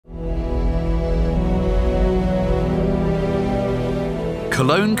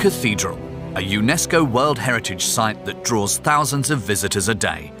Cologne Cathedral, a UNESCO World Heritage Site that draws thousands of visitors a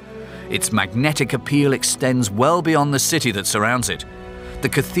day. Its magnetic appeal extends well beyond the city that surrounds it. The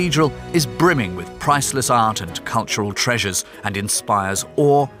cathedral is brimming with priceless art and cultural treasures and inspires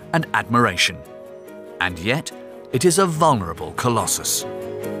awe and admiration. And yet, it is a vulnerable colossus.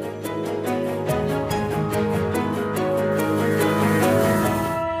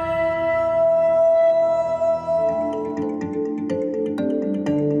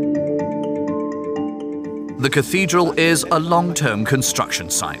 The cathedral is a long-term construction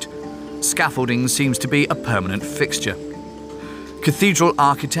site. Scaffolding seems to be a permanent fixture. Cathedral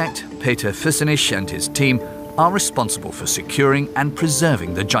architect Peter Füsenich and his team are responsible for securing and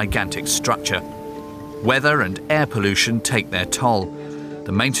preserving the gigantic structure. Weather and air pollution take their toll.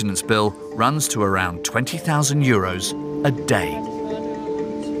 The maintenance bill runs to around €20,000 a day.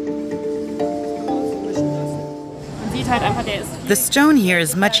 The stone here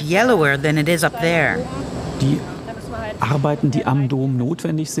is much yellower than it is up there. Die Arbeiten, die am Dom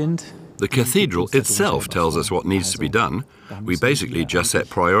notwendig sind. The cathedral itself tells us what needs to be done. We basically just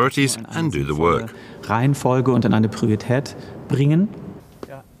set priorities and do the work. Reihenfolge und in eine Priorität bringen.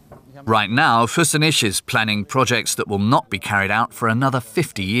 Right now, Füsenich is planning projects that will not be carried out for another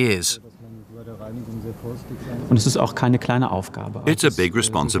 50 years. Und es ist auch keine kleine Aufgabe. It's a big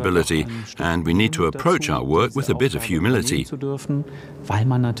responsibility, and we need to approach our work with a bit of humility. Weil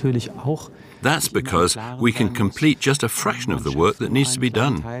man natürlich auch That's because we can complete just a fraction of the work that needs to be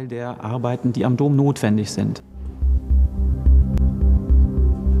done. Teil der Arbeiten, die am Dom notwendig sind.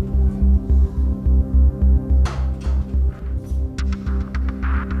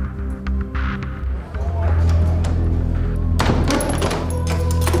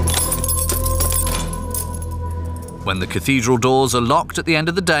 When the cathedral doors are locked at the end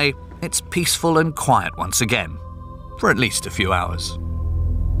of the day, it's peaceful and quiet once again, for at least a few hours.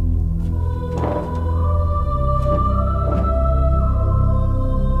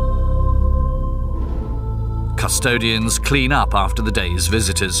 Custodians clean up after the day's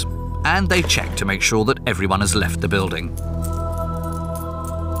visitors, and they check to make sure that everyone has left the building.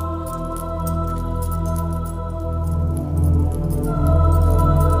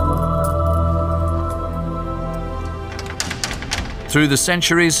 Through the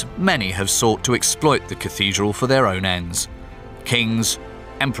centuries, many have sought to exploit the cathedral for their own ends. Kings,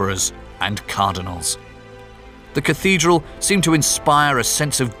 emperors, and cardinals. The cathedral seemed to inspire a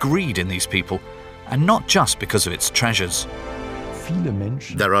sense of greed in these people, and not just because of its treasures.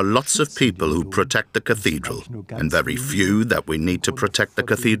 There are lots of people who protect the cathedral, and very few that we need to protect the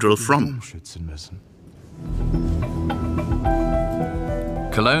cathedral from.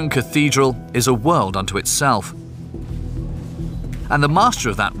 Cologne Cathedral is a world unto itself. And the master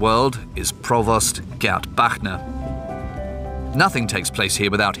of that world is Provost Gerd Bachner. Nothing takes place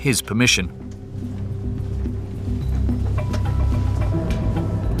here without his permission.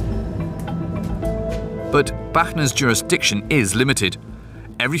 But Bachner's jurisdiction is limited.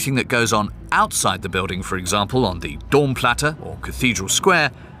 Everything that goes on outside the building, for example, on the Domplatte or Cathedral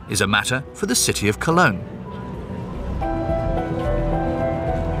Square, is a matter for the city of Cologne.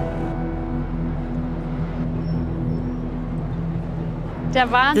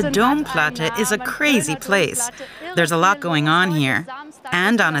 The Domplatte is a crazy place. There's a lot going on here.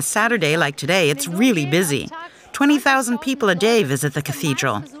 And on a Saturday like today, it's really busy. 20,000 people a day visit the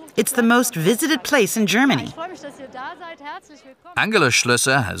cathedral. It's the most visited place in Germany. Angela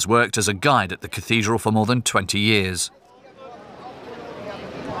Schlösser has worked as a guide at the cathedral for more than 20 years.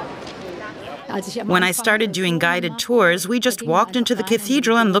 When I started doing guided tours, we just walked into the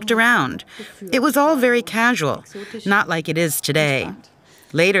cathedral and looked around. It was all very casual, not like it is today.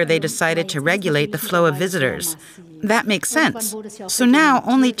 Later, they decided to regulate the flow of visitors. That makes sense. So now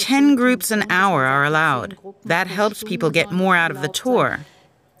only 10 groups an hour are allowed. That helps people get more out of the tour.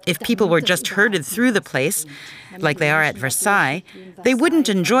 If people were just herded through the place, like they are at Versailles, they wouldn't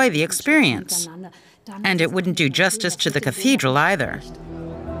enjoy the experience. And it wouldn't do justice to the cathedral either.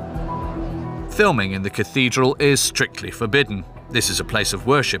 Filming in the cathedral is strictly forbidden. This is a place of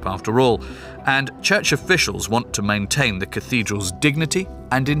worship after all, and church officials want to maintain the cathedral's dignity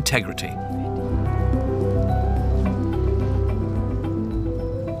and integrity.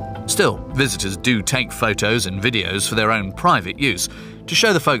 Still, visitors do take photos and videos for their own private use, to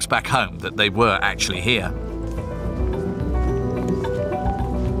show the folks back home that they were actually here.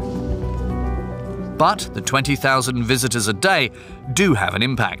 But the 20,000 visitors a day do have an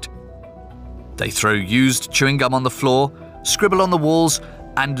impact. They throw used chewing gum on the floor, scribble on the walls,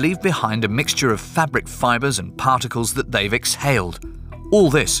 and leave behind a mixture of fabric fibres and particles that they've exhaled. All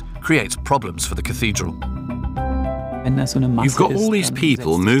this creates problems for the cathedral. You've got all these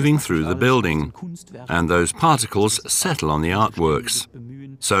people moving through the building, and those particles settle on the artworks.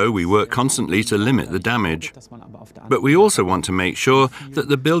 So we work constantly to limit the damage. But we also want to make sure that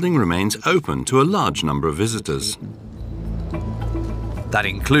the building remains open to a large number of visitors. That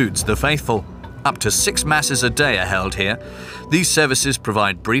includes the faithful. Up to 6 masses a day are held here. These services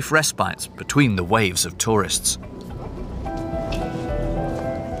provide brief respites between the waves of tourists.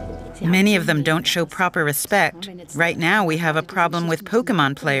 Many of them don't show proper respect. Right now, we have a problem with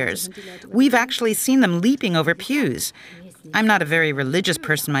Pokemon players. We've actually seen them leaping over pews. I'm not a very religious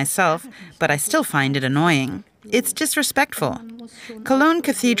person myself, but I still find it annoying. It's disrespectful. Cologne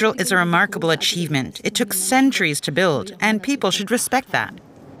Cathedral is a remarkable achievement. It took centuries to build, and people should respect that.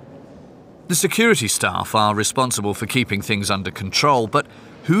 The security staff are responsible for keeping things under control, but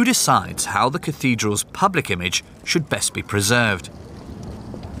who decides how the cathedral's public image should best be preserved?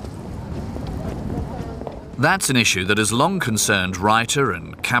 That's an issue that has long concerned writer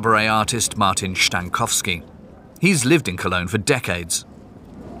and cabaret artist Martin Stankowski. He's lived in Cologne for decades.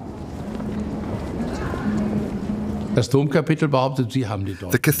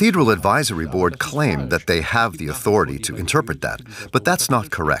 The Cathedral Advisory Board claimed that they have the authority to interpret that, but that's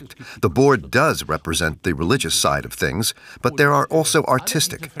not correct. The board does represent the religious side of things, but there are also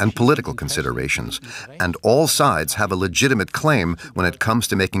artistic and political considerations, and all sides have a legitimate claim when it comes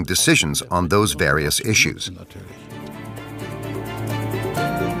to making decisions on those various issues.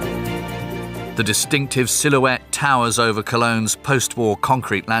 The distinctive silhouette towers over Cologne's post-war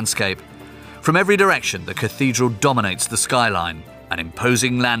concrete landscape. From every direction, the cathedral dominates the skyline, an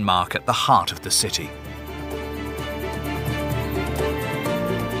imposing landmark at the heart of the city.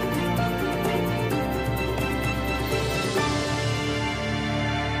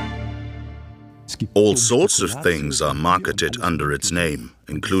 All sorts of things are marketed under its name,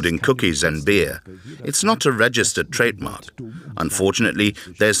 including cookies and beer. It's not a registered trademark. Unfortunately,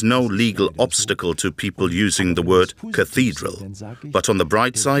 there's no legal obstacle to people using the word cathedral. But on the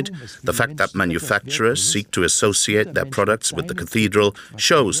bright side, the fact that manufacturers seek to associate their products with the cathedral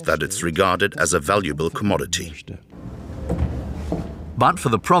shows that it's regarded as a valuable commodity. But for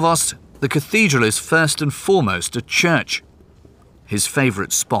the provost, the cathedral is first and foremost a church. His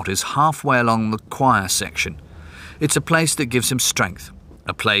favourite spot is halfway along the choir section. It's a place that gives him strength,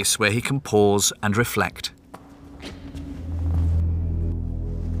 a place where he can pause and reflect.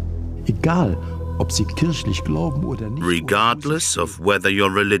 Regardless of whether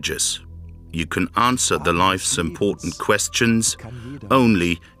you're religious, you can answer the life's important questions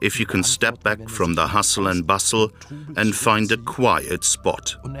only if you can step back from the hustle and bustle and find a quiet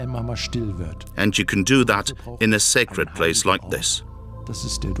spot. And you can do that in a sacred place like this.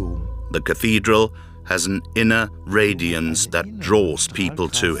 The cathedral has an inner radiance that draws people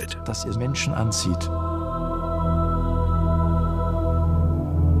to it.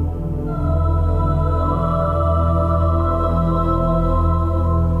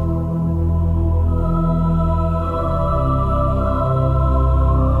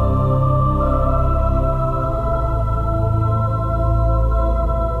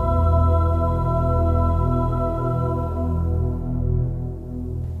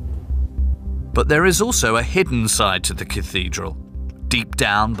 But there is also a hidden side to the cathedral. Deep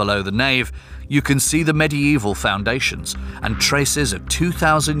down below the nave, you can see the medieval foundations and traces of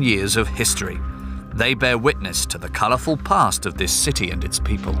 2,000 years of history. They bear witness to the colourful past of this city and its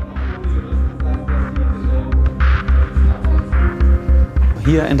people.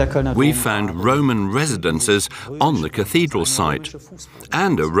 We found Roman residences on the cathedral site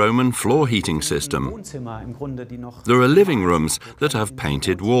and a Roman floor heating system. There are living rooms that have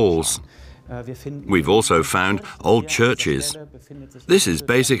painted walls. We've also found old churches. This is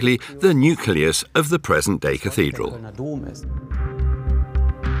basically the nucleus of the present-day cathedral.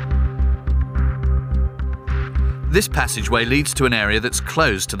 This passageway leads to an area that's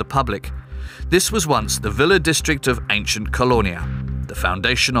closed to the public. This was once the villa district of ancient Colonia, the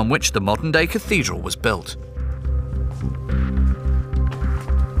foundation on which the modern-day cathedral was built.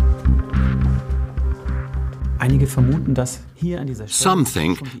 Some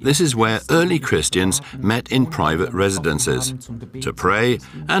think this is where early Christians met in private residences to pray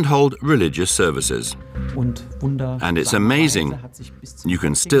and hold religious services. And it's amazing. You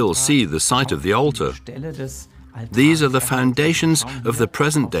can still see the site of the altar. These are the foundations of the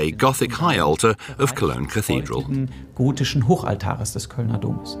present-day Gothic high altar of Cologne Cathedral.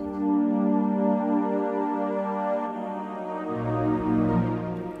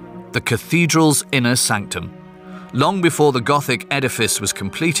 The cathedral's inner sanctum. Long before the Gothic edifice was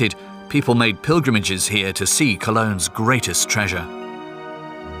completed, people made pilgrimages here to see Cologne's greatest treasure.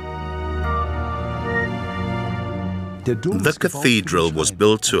 The cathedral was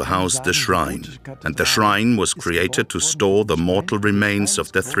built to house the shrine, and the shrine was created to store the mortal remains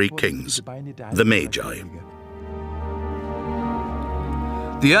of the three kings, the Magi.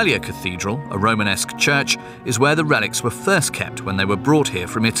 The earlier cathedral, a Romanesque church, is where the relics were first kept when they were brought here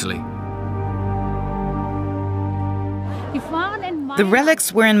from Italy. The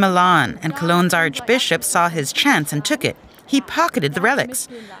relics were in Milan, and Cologne's archbishop saw his chance and took it. He pocketed the relics.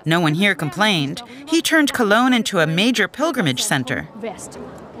 No one here complained. He turned Cologne into a major pilgrimage center.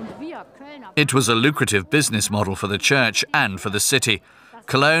 It was a lucrative business model for the church and for the city.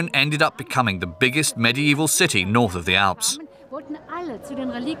 Cologne ended up becoming the biggest medieval city north of the Alps.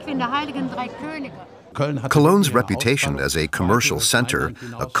 Cologne's reputation as a commercial center,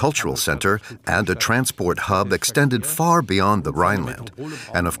 a cultural center, and a transport hub extended far beyond the Rhineland.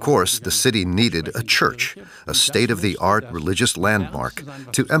 And of course, the city needed a church, a state-of-the-art religious landmark,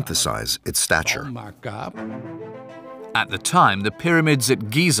 to emphasize its stature. At the time, the pyramids at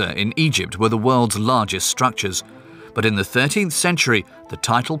Giza in Egypt were the world's largest structures. But in the 13th century, the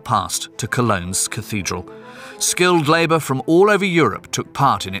title passed to Cologne's cathedral. Skilled labor from all over Europe took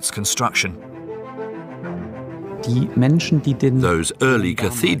part in its construction. Those early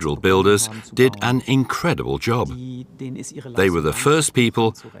cathedral builders did an incredible job. They were the first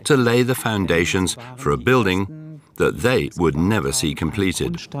people to lay the foundations for a building that they would never see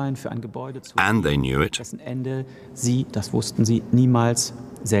completed. And they knew it.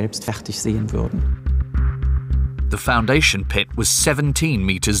 The foundation pit was 17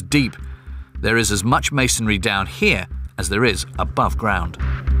 meters deep. There is as much masonry down here as there is above ground.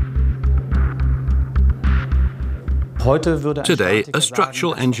 Today, a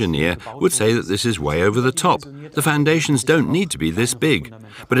structural engineer would say that this is way over the top. The foundations don't need to be this big.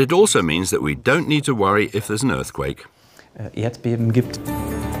 But it also means that we don't need to worry if there's an earthquake.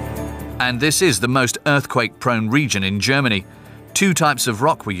 And this is the most earthquake-prone region in Germany. Two types of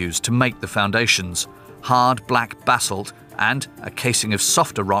rock were used to make the foundations: hard black basalt and a casing of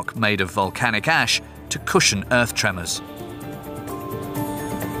softer rock made of volcanic ash to cushion earth tremors.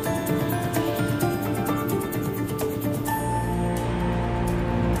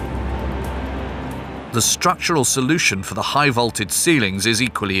 The structural solution for the high-vaulted ceilings is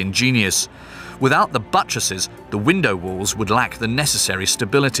equally ingenious. Without the buttresses, the window walls would lack the necessary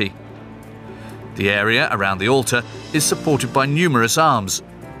stability. The area around the altar is supported by numerous arms.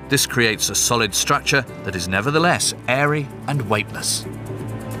 This creates a solid structure that is nevertheless airy and weightless.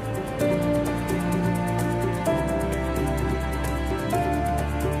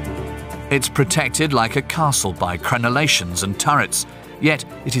 It's protected like a castle by crenellations and turrets, yet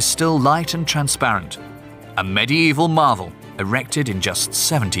it is still light and transparent. A medieval marvel erected in just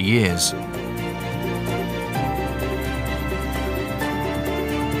 70 years.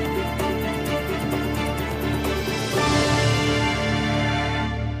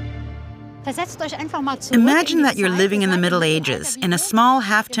 Imagine that you're living in the Middle Ages in a small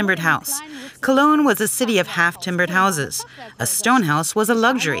half-timbered house. Cologne was a city of half-timbered houses. A stone house was a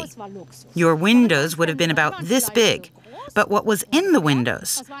luxury. Your windows would have been about this big. But what was in the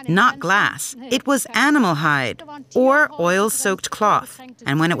windows? Not glass. It was animal hide or oil-soaked cloth.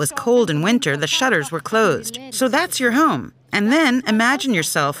 And when it was cold in winter, the shutters were closed. So that's your home. And then imagine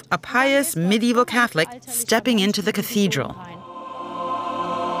yourself, a pious medieval Catholic, stepping into the cathedral.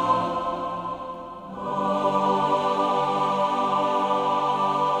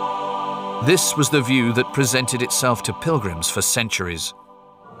 This was the view that presented itself to pilgrims for centuries.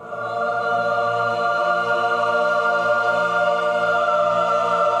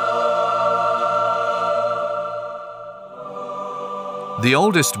 The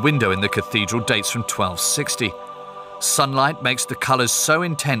oldest window in the cathedral dates from 1260. Sunlight makes the colours so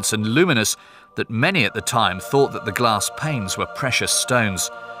intense and luminous that many at the time thought that the glass panes were precious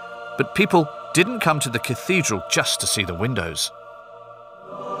stones. But people didn't come to the cathedral just to see the windows.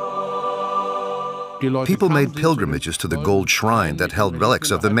 People made pilgrimages to the gold shrine that held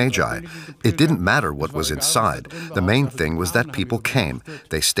relics of the Magi. It didn't matter what was inside. The main thing was that people came.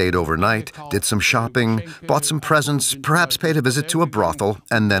 They stayed overnight, did some shopping, bought some presents, perhaps paid a visit to a brothel,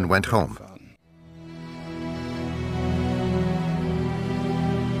 and then went home.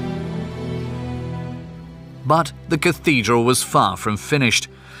 But the cathedral was far from finished.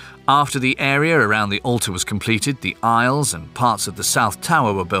 After the area around the altar was completed, the aisles and parts of the south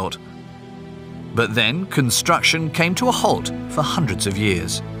tower were built. But then construction came to a halt for hundreds of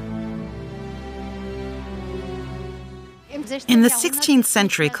years. In the 16th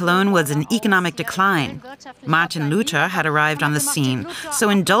century, Cologne was in economic decline. Martin Luther had arrived on the scene, so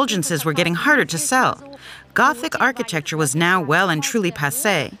indulgences were getting harder to sell. Gothic architecture was now well and truly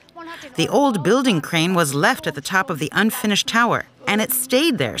passé. The old building crane was left at the top of the unfinished tower, and it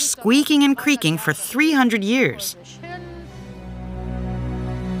stayed there, squeaking and creaking for 300 years.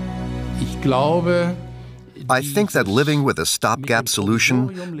 I think that living with a stopgap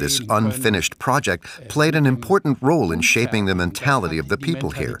solution, this unfinished project, played an important role in shaping the mentality of the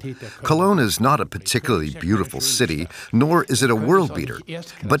people here. Cologne is not a particularly beautiful city, nor is it a world beater,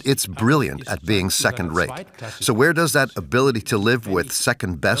 but it's brilliant at being second-rate. So where does that ability to live with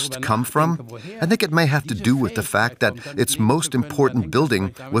second best come from? I think it may have to do with the fact that its most important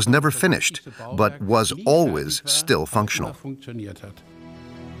building was never finished, but was always still functional.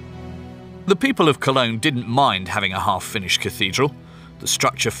 The people of Cologne didn't mind having a half-finished cathedral. The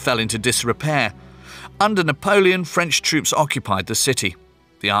structure fell into disrepair. Under Napoleon, French troops occupied the city.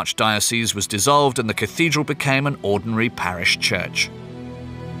 The archdiocese was dissolved and the cathedral became an ordinary parish church.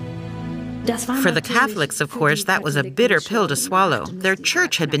 For the Catholics, of course, that was a bitter pill to swallow. Their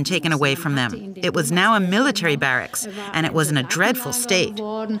church had been taken away from them. It was now a military barracks, and it was in a dreadful state.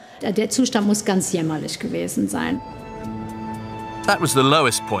 That was the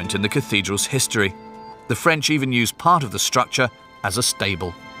lowest point in the cathedral's history. The French even used part of the structure as a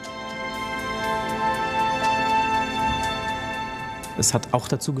stable.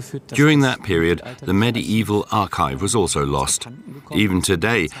 During that period, the medieval archive was also lost. Even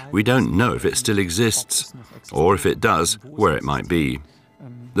today, we don't know if it still exists, or if it does, where it might be.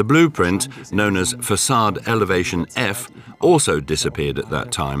 The blueprint, known as Facade Elevation F, also disappeared at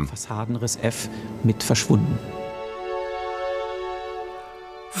that time.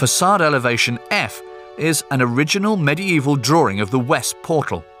 Facade Elevation F is an original medieval drawing of the west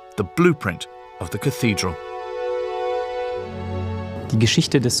portal, the blueprint of the cathedral.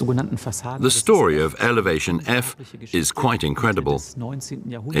 The story of Elevation F is quite incredible.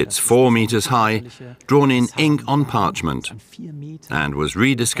 It's 4 meters high, drawn in ink on parchment, and was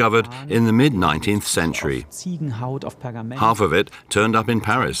rediscovered in the mid-19th century. Half of it turned up in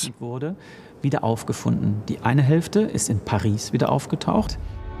Paris.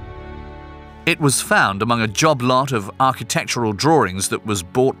 It was found among a job lot of architectural drawings that was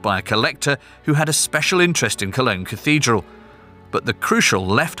bought by a collector who had a special interest in Cologne Cathedral. But the crucial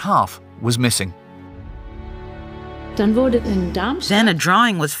left half was missing. Then a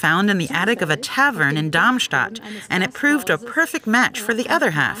drawing was found in the attic of a tavern in Darmstadt, and it proved a perfect match for the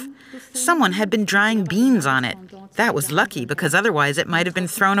other half. Someone had been drying beans on it. That was lucky, because otherwise it might have been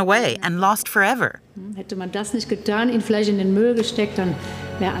thrown away and lost forever.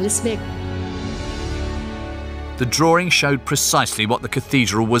 The drawing showed precisely what the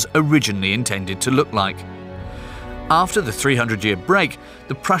cathedral was originally intended to look like. After the 300-year break,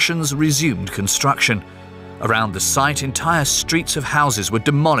 the Prussians resumed construction. Around the site, entire streets of houses were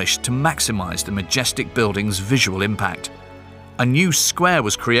demolished to maximize the majestic building's visual impact. A new square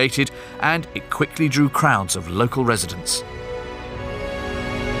was created, and it quickly drew crowds of local residents.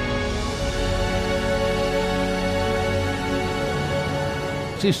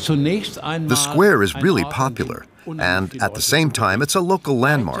 The square is really popular, and at the same time it's a local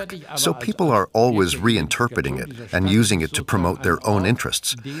landmark, so people are always reinterpreting it and using it to promote their own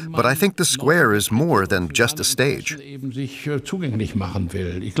interests. But I think the square is more than just a stage.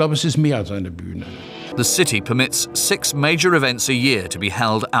 The city permits 6 major events a year to be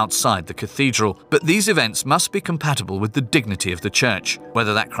held outside the cathedral, but these events must be compatible with the dignity of the church.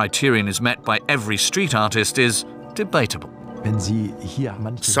 Whether that criterion is met by every street artist is debatable.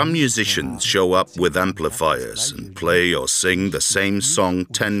 Some musicians show up with amplifiers and play or sing the same song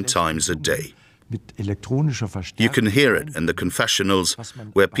 10 times a day. You can hear it in the confessionals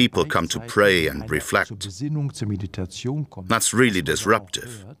where people come to pray and reflect. That's really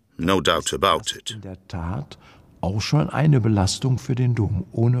disruptive, no doubt about it.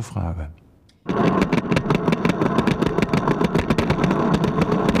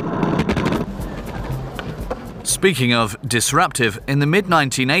 Speaking of disruptive, in the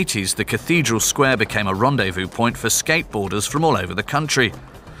mid-1980s, the Cathedral Square became a rendezvous point for skateboarders from all over the country.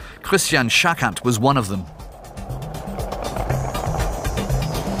 Christian Schakat was one of them.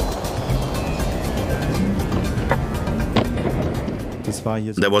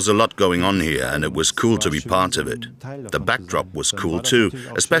 There was a lot going on here, and it was cool to be part of it. The backdrop was cool too,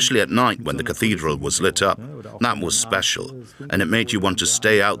 especially at night when the cathedral was lit up. That was special, and it made you want to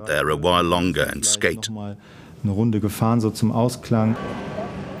stay out there a while longer and skate. The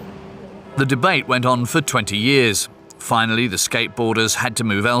debate went on for 20 years. Finally, the skateboarders had to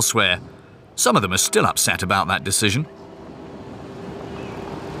move elsewhere. Some of them are still upset about that decision.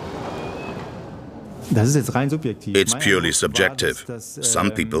 It's purely subjective.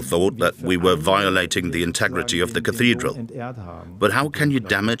 Some people thought that we were violating the integrity of the cathedral. But how can you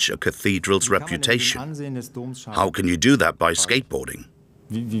damage a cathedral's reputation? How can you do that by skateboarding?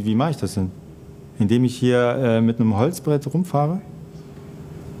 Wie mache ich das denn? Indem ich hier mit einem Holzbrett rumfahre?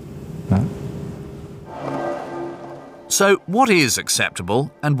 Ja. So, what is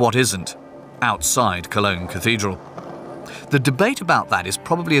acceptable and what isn't outside Cologne Cathedral? The debate about that is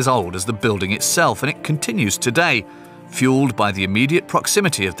probably as old as the building itself, and it continues today, fueled by the immediate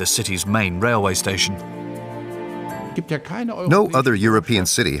proximity of the city's main railway station. No other European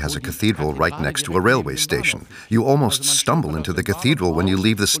city has a cathedral right next to a railway station. You almost stumble into the cathedral when you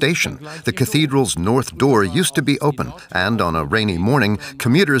leave the station. The cathedral's north door used to be open, and on a rainy morning,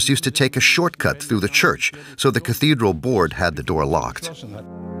 commuters used to take a shortcut through the church, so the cathedral board had the door locked.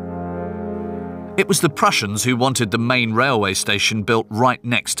 It was the Prussians who wanted the main railway station built right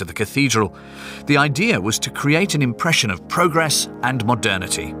next to the cathedral. The idea was to create an impression of progress and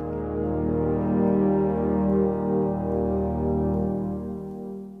modernity.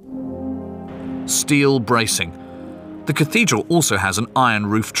 Steel bracing. The cathedral also has an iron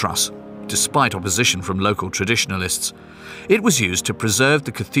roof truss, despite opposition from local traditionalists. It was used to preserve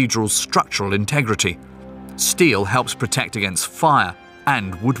the cathedral's structural integrity. Steel helps protect against fire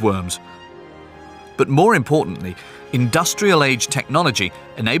and woodworms. But more importantly, industrial-age technology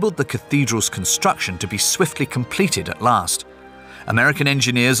enabled the cathedral's construction to be swiftly completed at last. American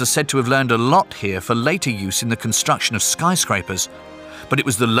engineers are said to have learned a lot here for later use in the construction of skyscrapers. But it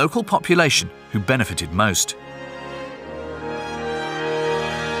was the local population who benefited most.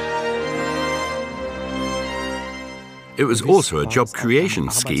 It was also a job creation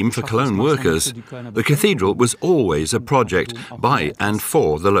scheme for Cologne workers. The cathedral was always a project by and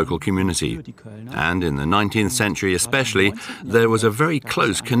for the local community. And in the 19th century especially, there was a very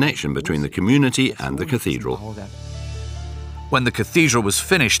close connection between the community and the cathedral. When the cathedral was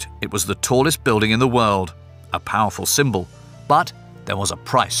finished, it was the tallest building in the world, a powerful symbol, but there was a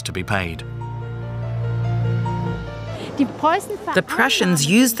price to be paid. The Prussians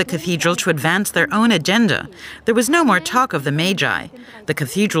used the cathedral to advance their own agenda. There was no more talk of the Magi. The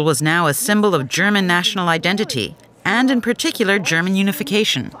cathedral was now a symbol of German national identity, and in particular German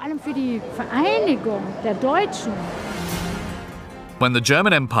unification. When the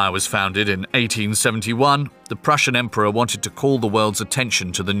German Empire was founded in 1871, the Prussian emperor wanted to call the world's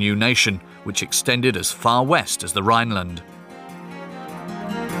attention to the new nation, which extended as far west as the Rhineland.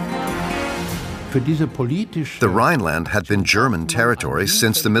 The Rhineland had been German territory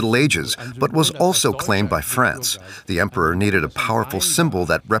since the Middle Ages, but was also claimed by France. The emperor needed a powerful symbol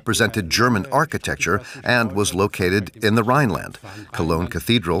that represented German architecture and was located in the Rhineland. Cologne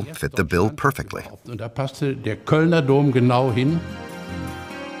Cathedral fit the bill perfectly.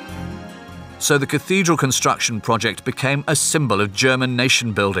 So the cathedral construction project became a symbol of German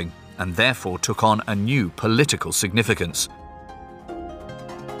nation building and therefore took on a new political significance.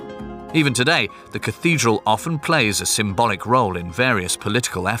 Even today, the cathedral often plays a symbolic role in various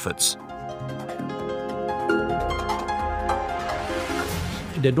political efforts.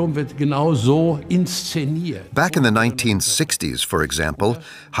 Back in the 1960s, for example,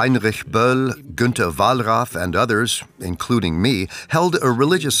 Heinrich Böll, Günter Wallraff and others, including me, held a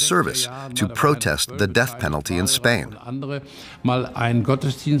religious service to protest the death penalty in Spain.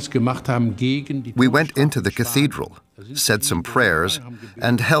 We went into the cathedral, said some prayers,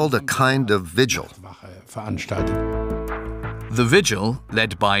 and held a kind of vigil. The vigil,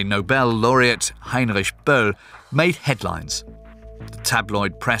 led by Nobel laureate Heinrich Böll, made headlines. The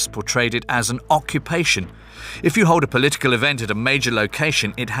tabloid press portrayed it as an occupation. If you hold a political event at a major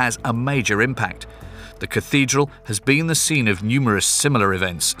location, it has a major impact. The cathedral has been the scene of numerous similar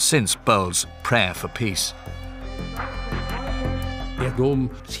events since Böll's prayer for peace.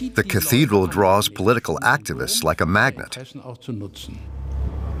 The cathedral draws political activists like a magnet.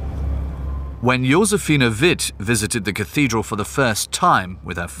 When Josefine Witt visited the cathedral for the first time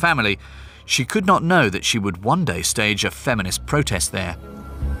with her family, she could not know that she would one day stage a feminist protest there.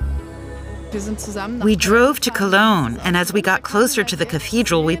 We drove to Cologne, and as we got closer to the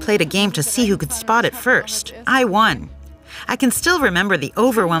cathedral, we played a game to see who could spot it first. I won. I can still remember the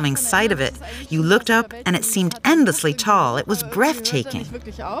overwhelming sight of it. You looked up, and it seemed endlessly tall. It was breathtaking.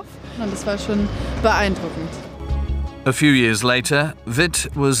 A few years later, Witt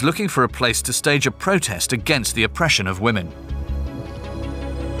was looking for a place to stage a protest against the oppression of women.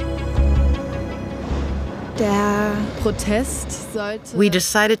 We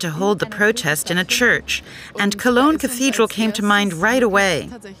decided to hold the protest in a church, and Cologne Cathedral came to mind right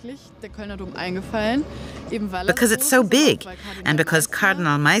away. Because it's so big, and because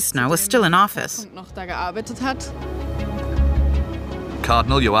Cardinal Meissner was still in office.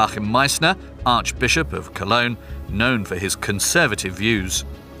 Cardinal Joachim Meissner, Archbishop of Cologne, known for his conservative views.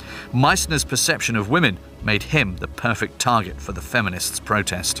 Meissner's perception of women made him the perfect target for the feminists'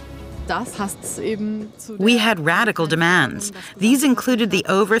 protest. We had radical demands. These included the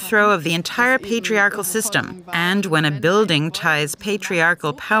overthrow of the entire patriarchal system. And when a building ties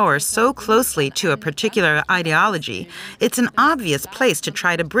patriarchal power so closely to a particular ideology, it's an obvious place to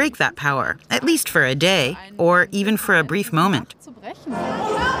try to break that power, at least for a day, or even for a brief moment.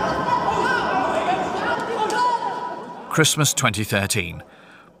 Christmas 2013.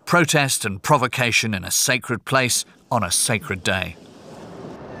 Protest and provocation in a sacred place on a sacred day.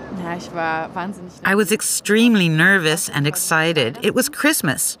 I was extremely nervous and excited. It was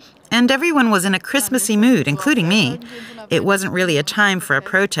Christmas, and everyone was in a Christmassy mood, including me. It wasn't really a time for a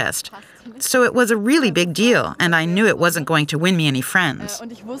protest. So it was a really big deal, and I knew it wasn't going to win me any friends.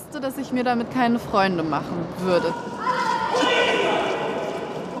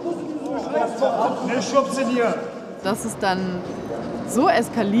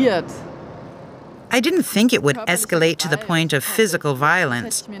 I didn't think it would escalate to the point of physical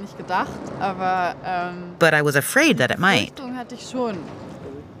violence, but I was afraid that it might.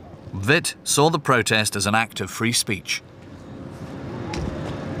 Witt saw the protest as an act of free speech.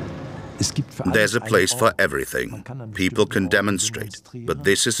 There's a place for everything. People can demonstrate, but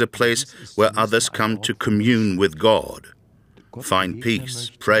this is a place where others come to commune with God, find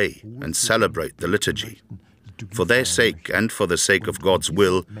peace, pray, and celebrate the liturgy. For their sake and for the sake of God's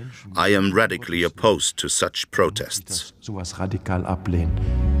will, I am radically opposed to such protests.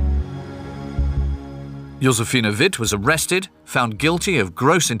 Josephine Witt was arrested, found guilty of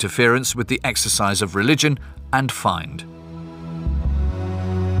gross interference with the exercise of religion, and fined.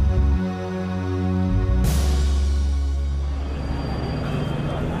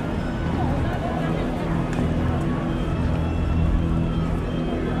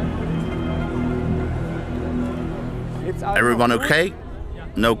 Everyone okay?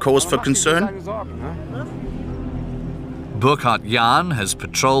 No cause for concern? Burkhard Jahn has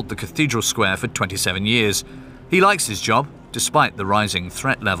patrolled the cathedral square for 27 years. He likes his job, despite the rising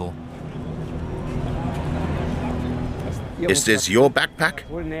threat level. Is this your backpack?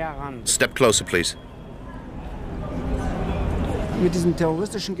 Step closer, please.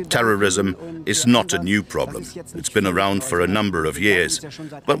 Terrorism is not a new problem. It's been around for a number of years,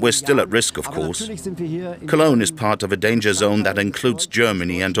 but we're still at risk, of course. Cologne is part of a danger zone that includes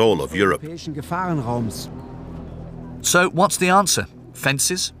Germany and all of Europe. So what's the answer?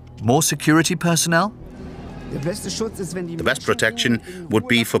 Fences? More security personnel? The best protection would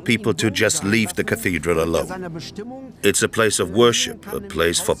be for people to just leave the cathedral alone. It's a place of worship, a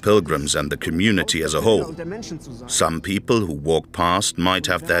place for pilgrims and the community as a whole. Some people who walk past might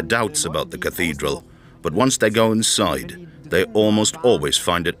have their doubts about the cathedral, but once they go inside, they almost always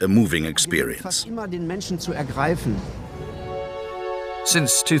find it a moving experience.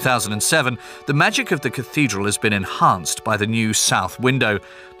 Since 2007, the magic of the cathedral has been enhanced by the new south window,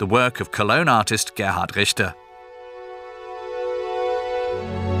 the work of Cologne artist Gerhard Richter.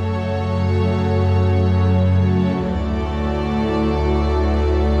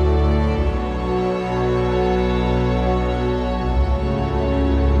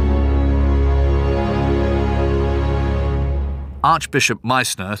 Archbishop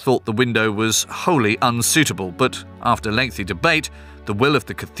Meissner thought the window was wholly unsuitable, but after lengthy debate, the will of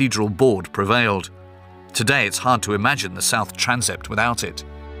the cathedral board prevailed. Today it's hard to imagine the south transept without it.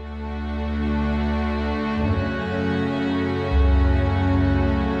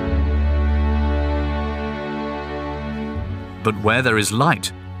 But where there is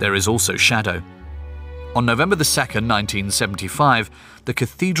light, there is also shadow. On November 2nd, 1975, the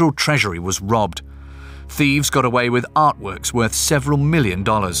cathedral treasury was robbed. Thieves got away with artworks worth several $1 million.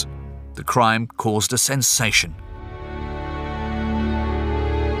 The crime caused a sensation.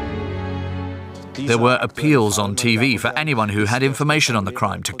 There were appeals on TV for anyone who had information on the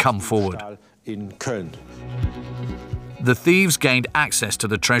crime to come forward. The thieves gained access to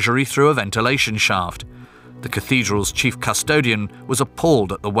the treasury through a ventilation shaft. The cathedral's chief custodian was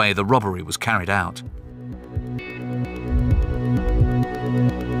appalled at the way the robbery was carried out.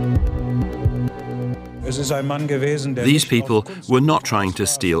 These people were not trying to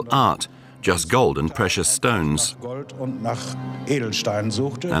steal art, just gold and precious stones.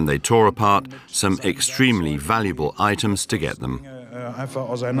 And they tore apart some extremely valuable items to get them.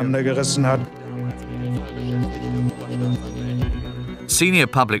 senior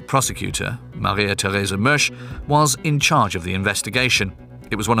public prosecutor, Maria Theresa Mösch, was in charge of the investigation.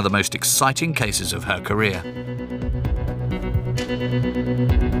 It was one of the most exciting cases of her career.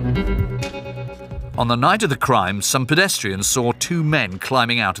 On the night of the crime, some pedestrians saw two men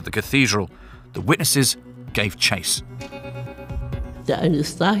climbing out of the cathedral. The witnesses gave chase.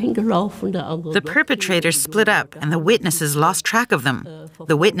 The perpetrators split up and the witnesses lost track of them.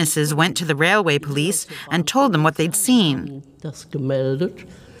 The witnesses went to the railway police and told them what they'd seen. But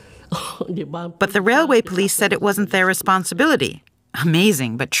the railway police said it wasn't their responsibility.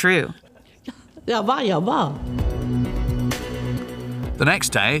 Amazing, but true. The next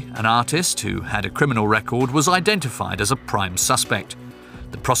day, an artist who had a criminal record was identified as a prime suspect.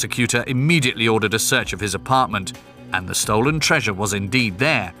 The prosecutor immediately ordered a search of his apartment, and the stolen treasure was indeed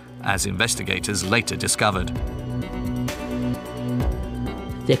there, as investigators later discovered.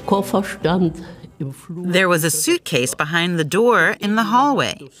 There was a suitcase behind the door in the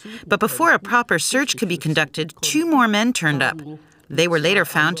hallway. But before a proper search could be conducted, two more men turned up. They were later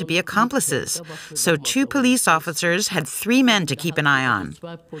found to be accomplices. So two police officers had three men to keep an eye on.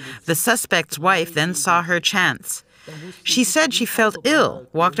 The suspect's wife then saw her chance. She said she felt ill,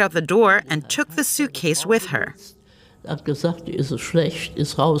 walked out the door, and took the suitcase with her.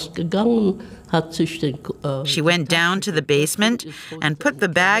 She went down to the basement and put the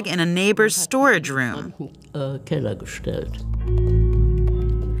bag in a neighbor's storage room.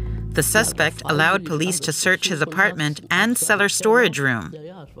 The suspect allowed police to search his apartment and cellar storage room.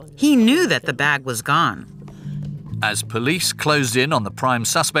 He knew that the bag was gone. As police closed in on the prime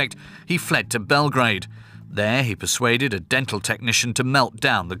suspect, he fled to Belgrade. There, he persuaded a dental technician to melt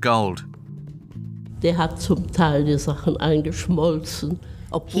down the gold. He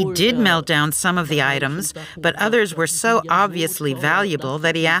did melt down some of the items, but others were so obviously valuable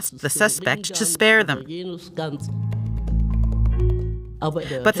that he asked the suspect to spare them.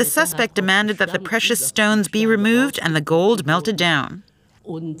 But the suspect demanded that the precious stones be removed and the gold melted down.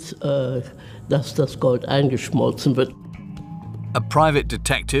 A private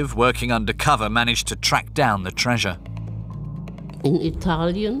detective working undercover managed to track down the treasure.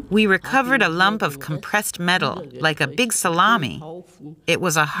 We recovered a lump of compressed metal, like a big salami. It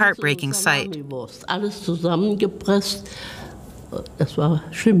was a heartbreaking sight.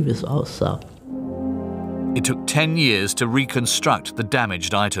 It took 10 years to reconstruct the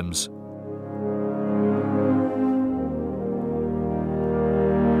damaged items.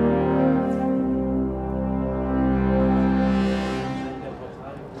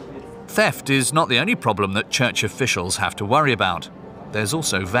 Theft is not the only problem that church officials have to worry about. There's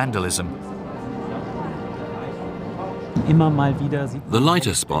also vandalism. The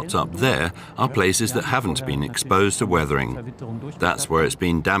lighter spots up there are places that haven't been exposed to weathering. That's where it's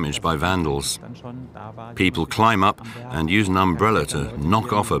been damaged by vandals. People climb up and use an umbrella to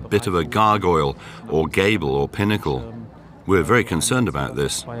knock off a bit of a gargoyle or gable or pinnacle. We're very concerned about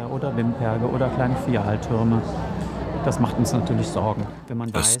this.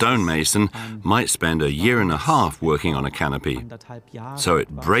 A stonemason might spend a year and a half working on a canopy, so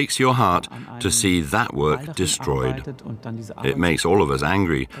it breaks your heart to see that work destroyed. It makes all of us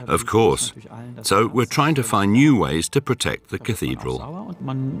angry, of course, so we're trying to find new ways to protect the cathedral.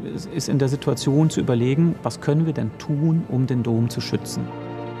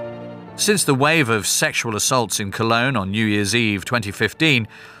 Since the wave of sexual assaults in Cologne on New Year's Eve 2015,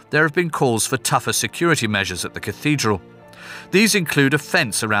 there have been calls for tougher security measures at the cathedral. These include a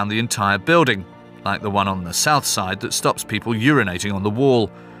fence around the entire building, like the one on the south side that stops people urinating on the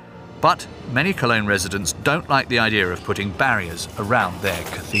wall. But many Cologne residents don't like the idea of putting barriers around their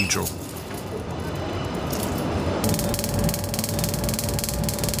cathedral.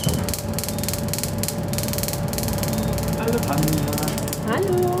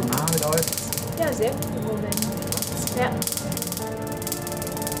 Hallo. Ja, sehr gut im Moment. Ja.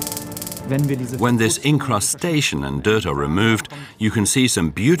 When this incrustation and dirt are removed, you can see some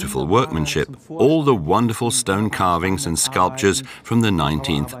beautiful workmanship, all the wonderful stone carvings and sculptures from the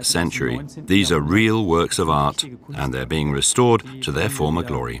 19th century. These are real works of art, and they're being restored to their former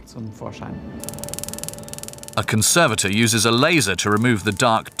glory. A conservator uses a laser to remove the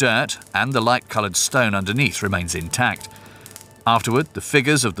dark dirt, and the light-coloured stone underneath remains intact. Afterward, the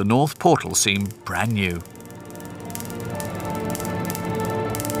figures of the north portal seem brand new.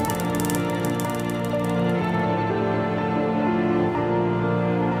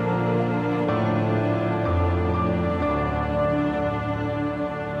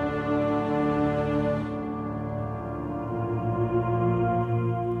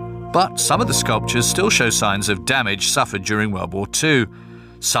 But some of the sculptures still show signs of damage suffered during World War II.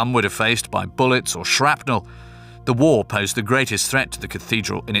 Some were defaced by bullets or shrapnel. The war posed the greatest threat to the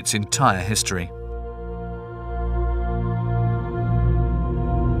cathedral in its entire history.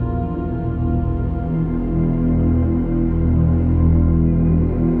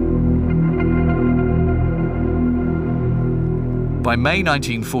 By May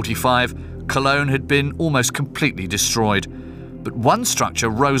 1945, Cologne had been almost completely destroyed, but one structure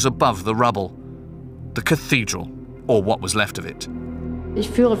rose above the rubble: the cathedral, or what was left of it.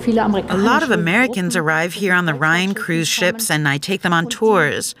 A lot of Americans arrive here on the Rhine cruise ships, and I take them on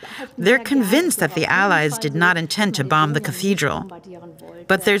tours. They're convinced that the Allies did not intend to bomb the cathedral.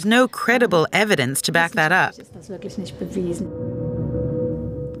 But there's no credible evidence to back that up.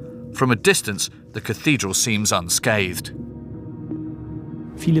 From a distance, the cathedral seems unscathed.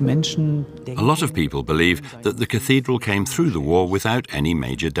 A lot of people believe that the cathedral came through the war without any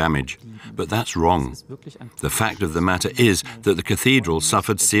major damage. But that's wrong. The fact of the matter is that the cathedral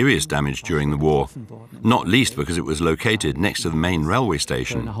suffered serious damage during the war, not least because it was located next to the main railway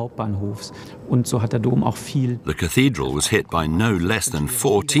station. The cathedral was hit by no less than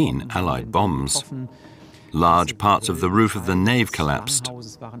 14 Allied bombs. Large parts of the roof of the nave collapsed.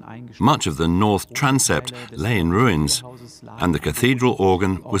 Much of the north transept lay in ruins, and the cathedral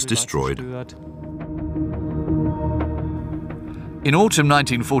organ was destroyed. In autumn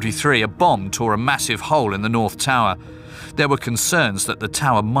 1943, a bomb tore a massive hole in the north tower. There were concerns that the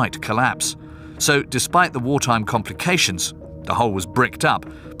tower might collapse. So, despite the wartime complications, the hole was bricked up,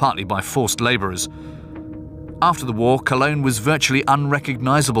 partly by forced labourers. After the war, Cologne was virtually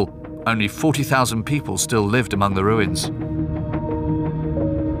unrecognisable. Only 40,000 people still lived among the ruins.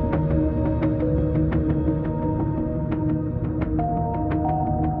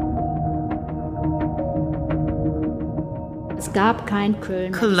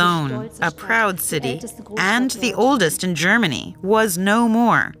 Cologne, a proud city, and the oldest in Germany, was no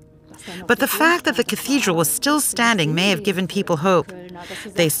more. But the fact that the cathedral was still standing may have given people hope.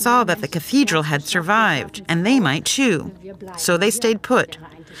 They saw that the cathedral had survived, and they might too. So they stayed put.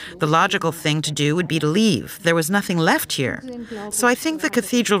 The logical thing to do would be to leave. There was nothing left here. So I think the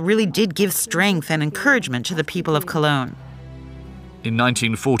cathedral really did give strength and encouragement to the people of Cologne. In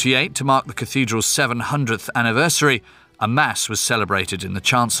 1948, to mark the cathedral's 700th anniversary, a mass was celebrated in the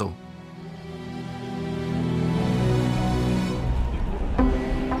chancel.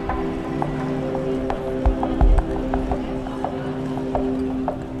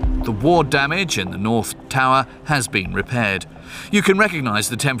 The war damage in the North Tower has been repaired. You can recognise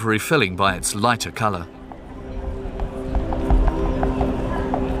the temporary filling by its lighter colour.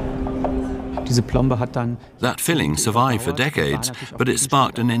 That filling survived for decades, but it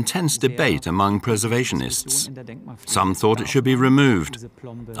sparked an intense debate among preservationists. Some thought it should be removed.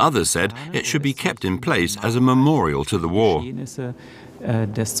 Others said it should be kept in place as a memorial to the war.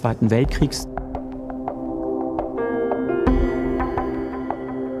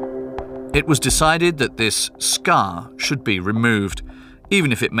 It was decided that this scar should be removed,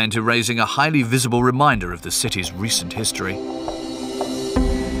 even if it meant erasing a highly visible reminder of the city's recent history.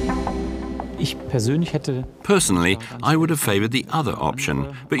 Personally, I would have favoured the other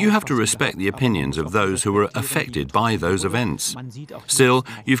option, but you have to respect the opinions of those who were affected by those events. Still,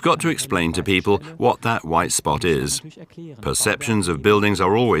 you've got to explain to people what that white spot is. Perceptions of buildings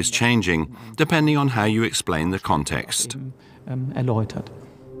are always changing, depending on how you explain the context.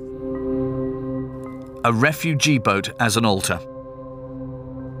 A refugee boat as an altar.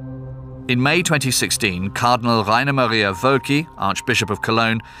 In May 2016, Cardinal Rainer Maria Wölki, Archbishop of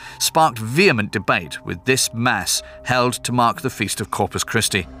Cologne, sparked vehement debate with this Mass held to mark the Feast of Corpus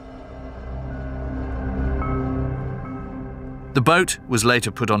Christi. The boat was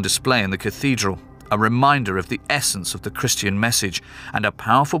later put on display in the cathedral, a reminder of the essence of the Christian message and a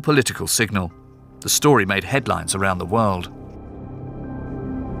powerful political signal. The story made headlines around the world.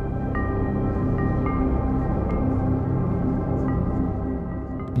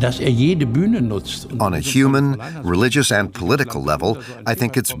 On a human, religious, and political level, I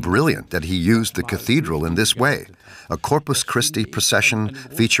think it's brilliant that he used the cathedral in this way. A Corpus Christi procession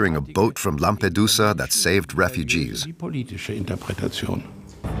featuring a boat from Lampedusa that saved refugees.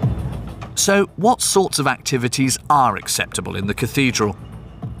 So, what sorts of activities are acceptable in the cathedral?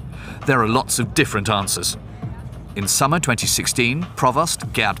 There are lots of different answers. In summer 2016, Provost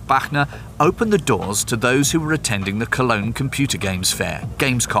Gerd Bachner opened the doors to those who were attending the Cologne Computer Games Fair,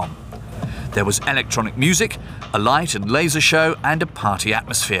 Gamescom. There was electronic music, a light and laser show, and a party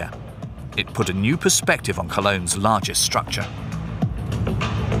atmosphere. It put a new perspective on Cologne's largest structure.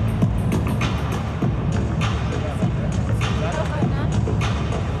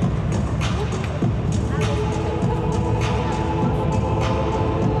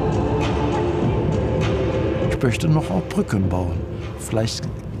 möchte noch auch Brücken bauen. Vielleicht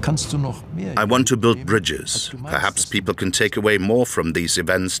kannst du noch mehr. I want to build bridges. Perhaps people can take away more from these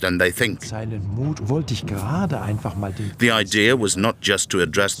events than they think. Silent Mood wollte ich gerade einfach mal den. The idea was not just to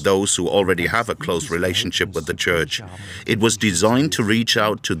address those who already have a close relationship with the church. It was designed to reach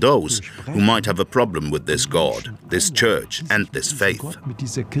out to those who might have a problem with this God, this church and this faith. Gott mit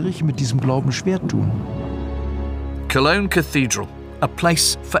dieser Kirche, mit diesem Glauben schwer tun. Cologne Cathedral, a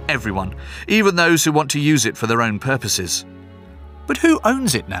place for everyone, even those who want to use it for their own purposes. But who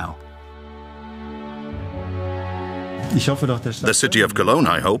owns it now? The city of Cologne,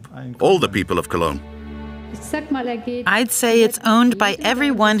 I hope. All the people of Cologne. I'd say it's owned by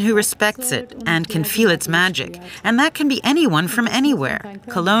everyone who respects it and can feel its magic. And that can be anyone from anywhere.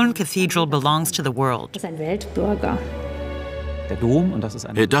 Cologne Cathedral belongs to the world.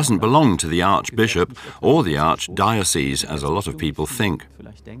 It doesn't belong to the Archbishop or the Archdiocese, as a lot of people think.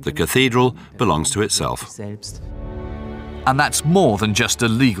 The cathedral belongs to itself. And that's more than just a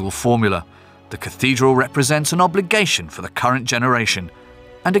legal formula. The cathedral represents an obligation for the current generation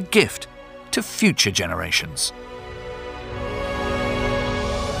and a gift to future generations.